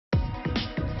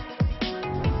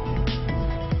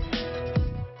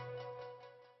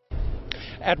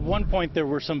At one point, there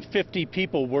were some 50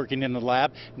 people working in the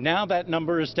lab. Now that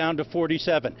number is down to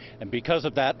 47, and because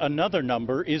of that, another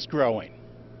number is growing.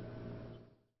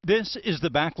 This is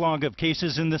the backlog of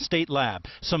cases in the state lab,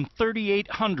 some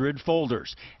 3,800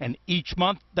 folders, and each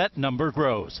month that number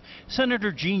grows.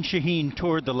 Senator Shaheen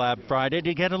toured the lab Friday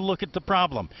to get a look at the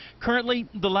problem. Currently,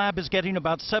 the lab is getting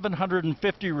about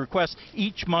 750 requests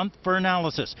each month for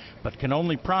analysis, but can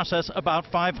only process about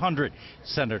 500.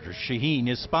 Senator Shaheen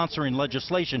is sponsoring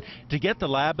legislation to get the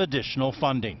lab additional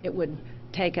funding. It would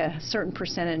take a certain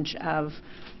percentage of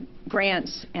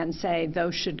grants and say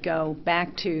those should go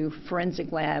back to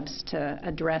forensic labs to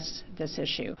address this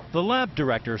issue. The lab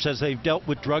director says they've dealt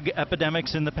with drug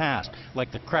epidemics in the past,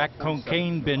 like the crack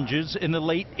cocaine binges in the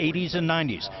late 80s and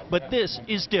 90s, but this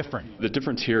is different. The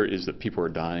difference here is that people are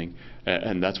dying,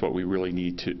 and that's what we really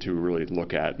need to really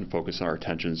look at and focus our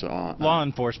attentions on. Law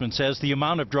enforcement says the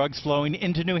amount of drugs flowing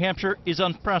into New Hampshire is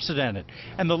unprecedented,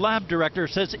 and the lab director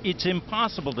says it's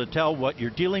impossible to tell what you're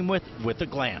dealing with a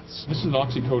glance. This is an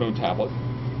oxycodone tablet.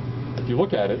 If you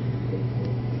look at it,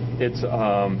 it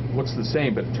looks the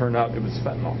same, but it turned out it was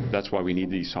fentanyl. That's why we need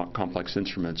these complex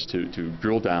instruments to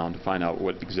drill down to find out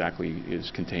what exactly is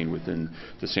contained within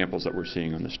the samples that we're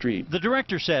seeing on the street. The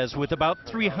director says with about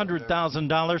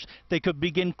 $300,000, they could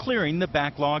begin clearing the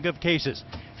backlog of cases.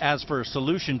 As for a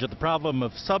solution to the problem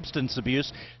of substance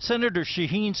abuse, Senator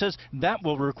Shaheen says that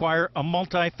will require a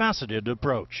multifaceted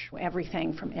approach.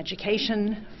 Everything from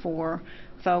education for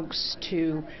folks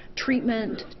to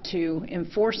treatment to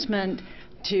enforcement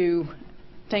to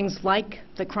things like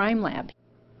the crime lab.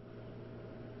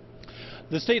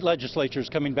 The state legislature is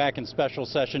coming back in special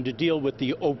session to deal with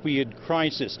the opioid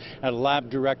crisis. And a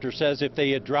lab director says if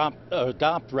they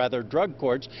adopt drug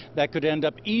courts, that could end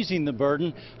up easing the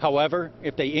burden. However,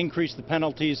 if they increase the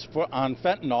penalties on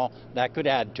fentanyl, that could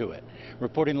add to it.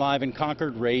 Reporting live in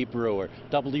Concord, Ray Brewer,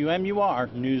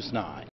 WMUR News 9.